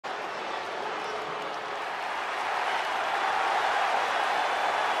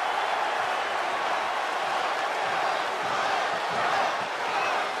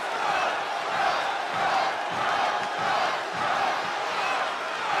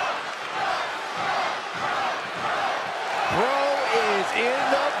in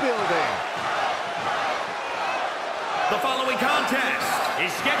the building. The following contest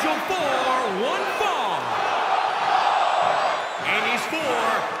is scheduled for one fall and is for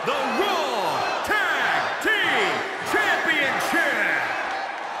the Raw Tag Team Championship.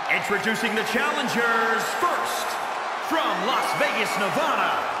 Introducing the challengers first, from Las Vegas,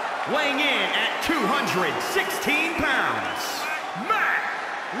 Nevada, weighing in at 216 pounds, Matt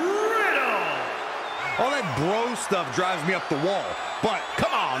Riddle. All that bro stuff drives me up the wall, but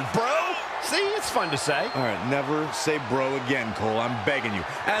come on, bro. See, it's fun to say. All right, never say bro again, Cole. I'm begging you.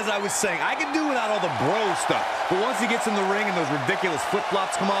 As I was saying, I can do without all the bro stuff, but once he gets in the ring and those ridiculous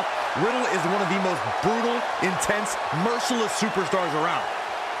flip-flops come off, Riddle is one of the most brutal, intense, merciless superstars around.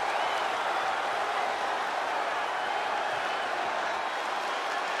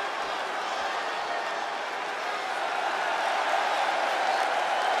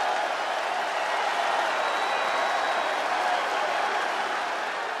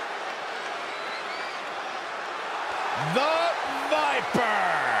 The Viper.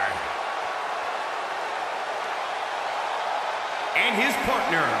 And his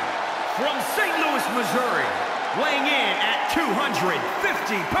partner, from St. Louis, Missouri, weighing in at 250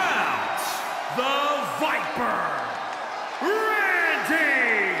 pounds, the Viper,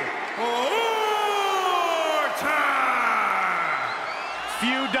 Randy Orton.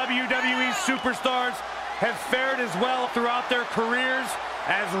 Few WWE superstars have fared as well throughout their careers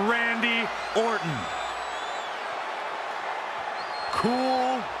as Randy Orton.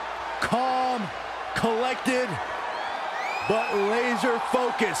 Cool, calm, collected, but laser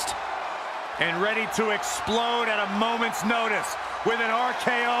focused. And ready to explode at a moment's notice with an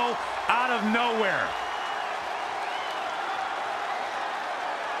RKO out of nowhere.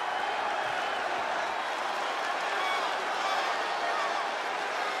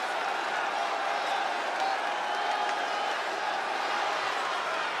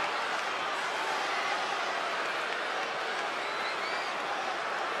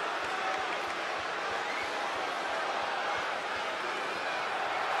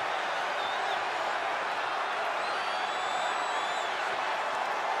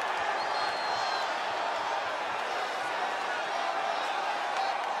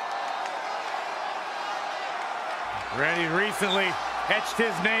 Randy recently etched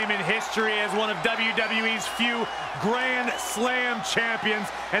his name in history as one of WWE's few Grand Slam champions,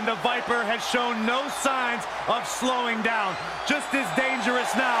 and the Viper has shown no signs of slowing down. Just as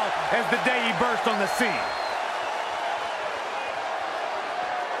dangerous now as the day he burst on the scene.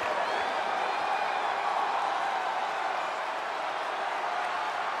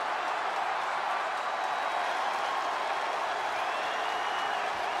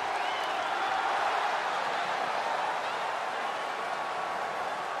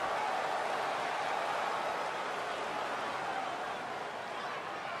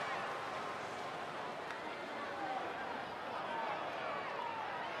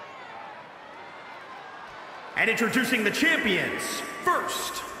 And introducing the champions,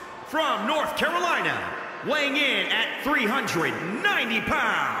 first, from North Carolina, weighing in at 390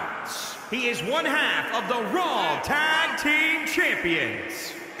 pounds, he is one half of the Raw Tag Team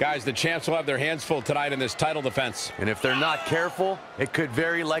Champions. Guys, the champs will have their hands full tonight in this title defense. And if they're not careful, it could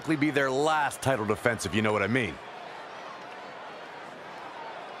very likely be their last title defense, if you know what I mean.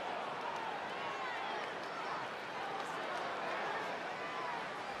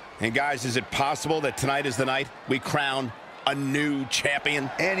 And guys, is it possible that tonight is the night we crown a new champion?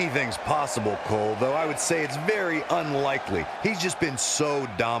 Anything's possible, Cole, though I would say it's very unlikely. He's just been so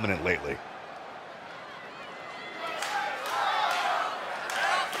dominant lately.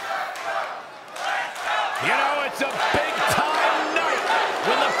 You know, it's a big-time night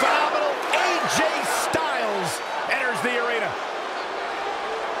when the phenomenal AJ Styles enters the arena.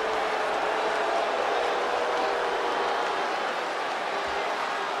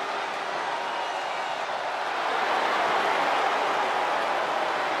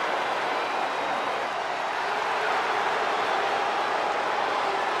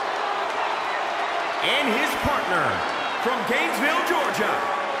 And his partner, from Gainesville, Georgia,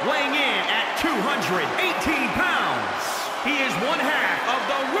 weighing in at 218 pounds, he is one half of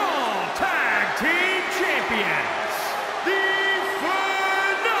the Raw Tag Team Champions, the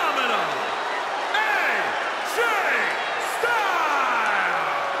phenomenal AJ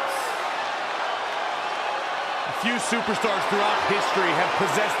Styles. Few superstars throughout history have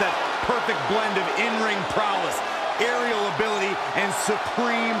possessed that perfect blend of in-ring prowess, aerial ability, and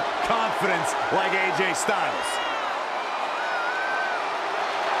supreme confidence like AJ Styles.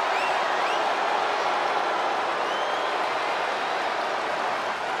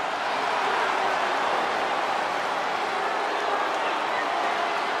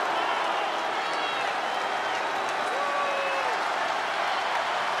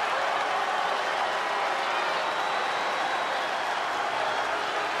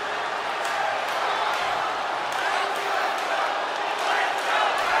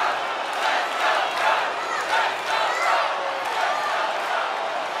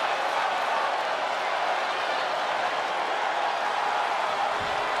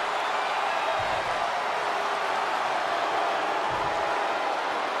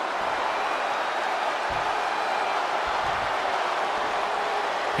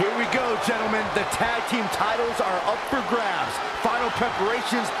 gentlemen, the tag team titles are up for grabs. Final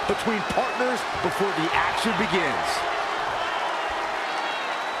preparations between partners before the action begins.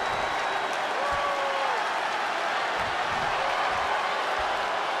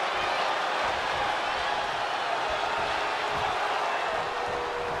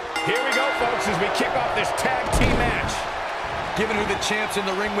 Here we go, folks, as we kick off this tag team match. Given who the champ's in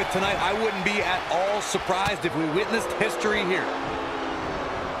the ring with tonight, I wouldn't be at all surprised if we witnessed history here.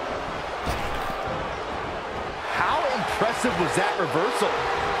 How impressive was that reversal?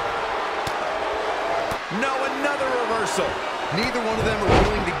 No, another reversal. Neither one of them are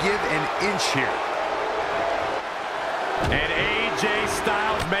willing to give an inch here. And AJ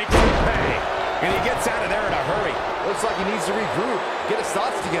Styles makes him pay. And he gets out of there in a hurry. Looks like he needs to regroup, get his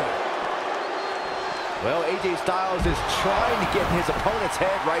thoughts together. Well, AJ Styles is trying to get in his opponent's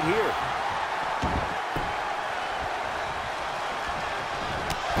head right here.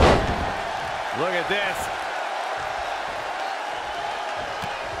 Look at this.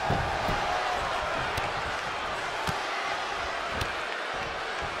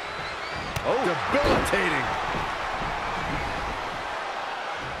 Oh, debilitating.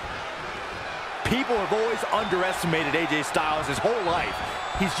 People have always underestimated AJ Styles his whole life.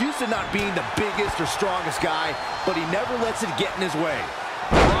 He's used to not being the biggest or strongest guy, but he never lets it get in his way.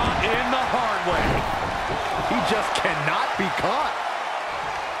 Brought in the hard way. He just cannot be caught.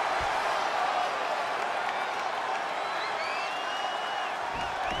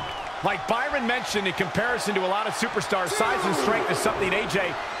 Like Byron mentioned, in comparison to a lot of superstars, size and strength is something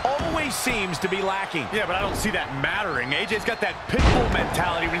AJ always seems to be lacking. Yeah, but I don't see that mattering. AJ's got that pit bull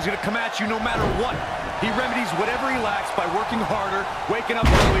mentality when he's going to come at you no matter what. He remedies whatever he lacks by working harder, waking up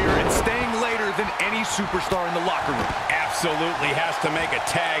earlier, and staying later than any superstar in the locker room. Absolutely has to make a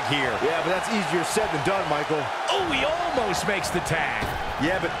tag here. Yeah, but that's easier said than done, Michael. Oh, he almost makes the tag.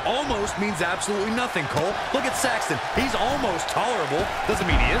 Yeah, but almost means absolutely nothing, Cole. Look at Saxton. He's almost tolerable. Doesn't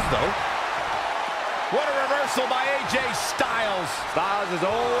mean he is, though. What a reversal by AJ Styles. Styles is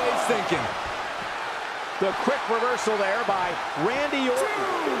always thinking. The quick reversal there by Randy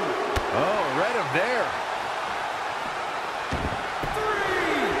Orton. Oh, read him there.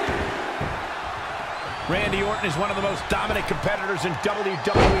 Randy Orton is one of the most dominant competitors in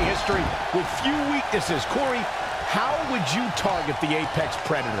WWE history with few weaknesses. Corey, how would you target the Apex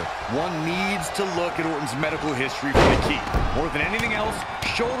Predator? One needs to look at Orton's medical history for the key. More than anything else,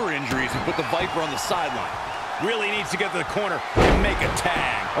 shoulder injuries have put the Viper on the sideline. Really needs to get to the corner and make a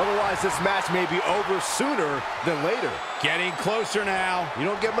tag. Otherwise, this match may be over sooner than later. Getting closer now. You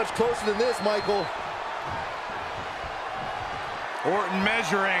don't get much closer than this, Michael. Orton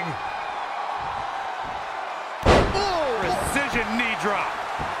measuring. Precision knee drop.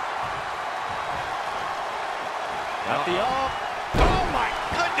 At the up. Oh my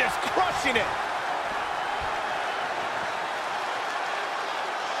goodness, crushing it.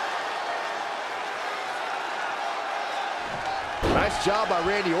 Nice job by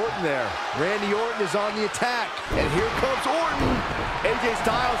Randy Orton there. Randy Orton is on the attack. And here comes Orton. AJ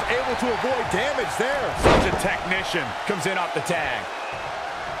Styles able to avoid damage there. Such a technician. Comes in off the tag.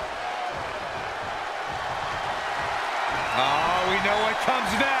 Oh, we know what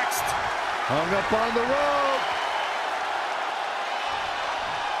comes next. Hung up on the rope.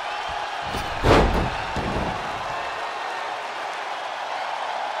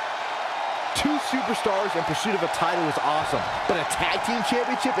 Two superstars in pursuit of a title is awesome, but a tag team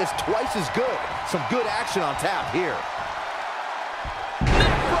championship is twice as good. Some good action on tap here.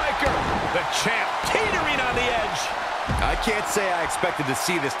 Neckbreaker. The champ teetering on the edge. I can't say I expected to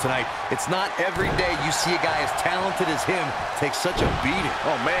see this tonight. It's not every day you see a guy as talented as him take such a beating.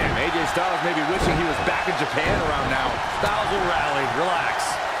 Oh man, AJ Styles may be wishing he was back in Japan around now. Styles will rally. Relax.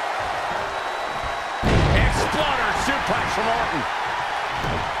 Exploder suplex from Orton.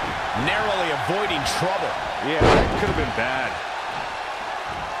 Narrowly avoiding trouble. Yeah, that could have been bad.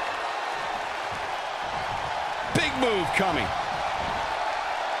 Big move coming.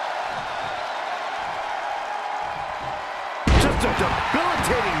 Just a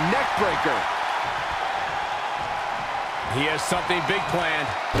debilitating neck breaker. He has something big planned.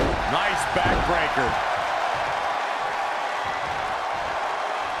 Nice backbreaker.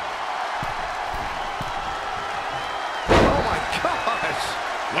 Oh my gosh.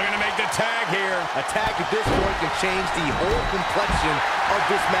 Looking to make the tag here. A tag at this point can change the whole complexion of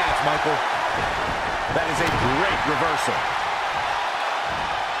this match, Michael. That is a great reversal.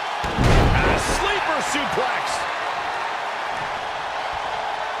 And a sleeper suplex.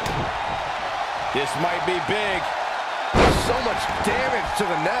 This might be big. So much damage to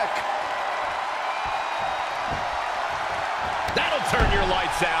the neck. That'll turn your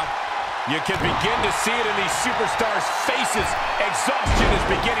lights out. You can begin to see it in these superstars' faces. Exhaustion is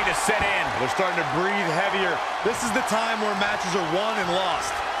beginning to set in. They're starting to breathe heavier. This is the time where matches are won and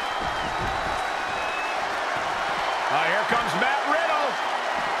lost. Here comes Matt Riddle.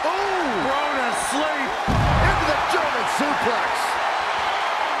 Ooh! Thrown asleep. Into the German suplex.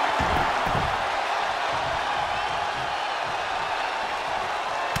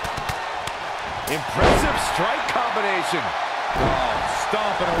 Impressive strike combination. Oh,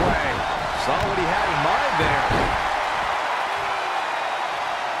 stomping away. Saw what he had in mind there.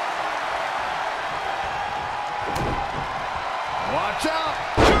 Watch out.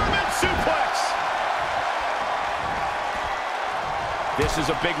 German suplex. This is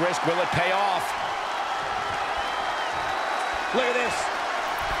a big risk. Will it pay off? Look at this.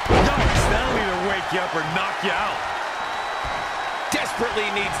 Yikes, that'll either wake you up or knock you out. Desperately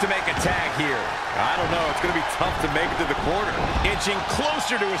needs to make a tag here. I don't know. It's going to be tough to make it to the corner. Inching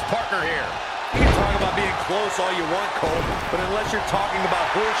closer to his partner here. You can talk about being close all you want, Cole, but unless you're talking about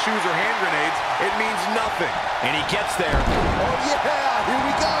horseshoes or hand grenades, it means nothing. And he gets there. Oh, yeah. Here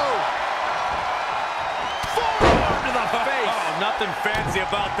we go. Forearm to the face. Oh, nothing fancy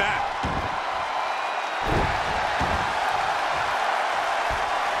about that.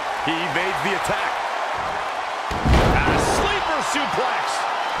 He evades the attack. Suplex.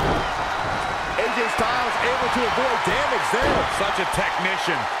 AJ Styles able to avoid damage there. Such a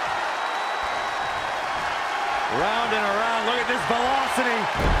technician. Round and around. Look at this velocity.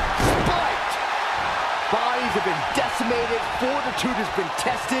 Spiked. Bodies have been decimated. Fortitude has been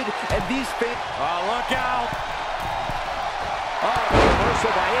tested. And these Oh, look out.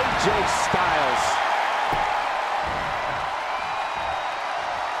 Reversal by AJ Styles.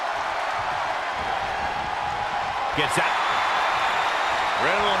 Gets that.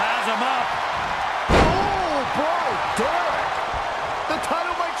 Riddle has him up. Oh, bro, Derek. The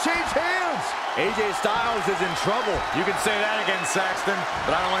title might change hands. AJ Styles is in trouble. You can say that again, Saxton,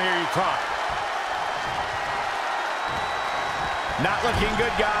 but I don't want to hear you talk. Not looking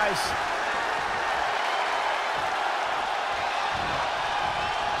good, guys.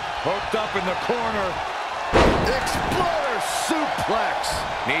 Hooked up in the corner. Exploder suplex.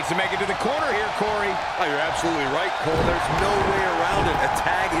 Needs to make it to the corner here, Corey. Oh, you're absolutely right, Cole. There's no way around it. A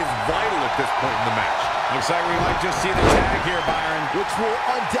tag is vital at this point in the match. Looks like we might just see the tag here, Byron. Which will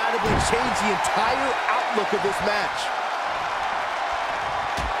undoubtedly change the entire outlook of this match.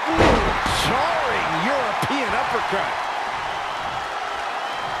 Ooh, jarring European uppercut.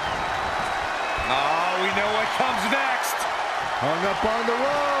 Oh, we know what comes next. Hung up on the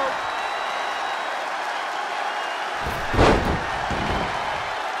rope.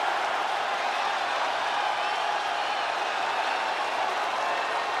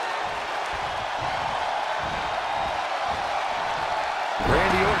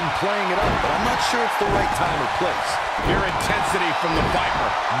 Randy Orton playing it up, but I'm not sure it's the right time or place. Pure intensity from the Viper.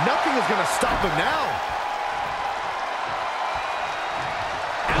 Nothing is going to stop him now.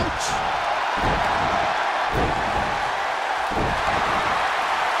 Ouch.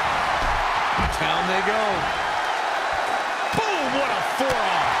 Down they go. Boom, what a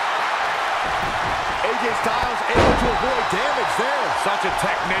forearm. AJ Styles able to avoid damage there. Such a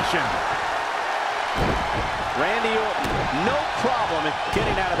technician. Randy Orton, no problem in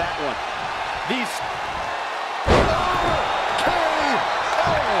getting out of that one. These...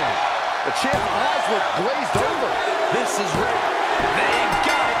 The champ's eyes look glazed over. This is Riddle. They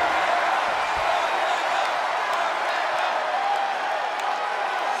got it.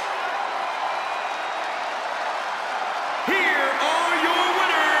 Here are your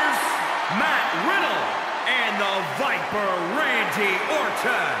winners, Matt Riddle and the Viper, Randy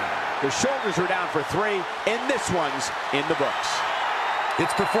Orton. The shoulders are down for 3, and this one's in the books.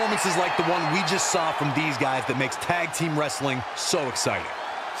 It's performances like the one we just saw from these guys that makes tag team wrestling so exciting.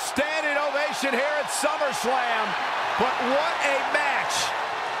 Standing ovation here at SummerSlam. But what a match.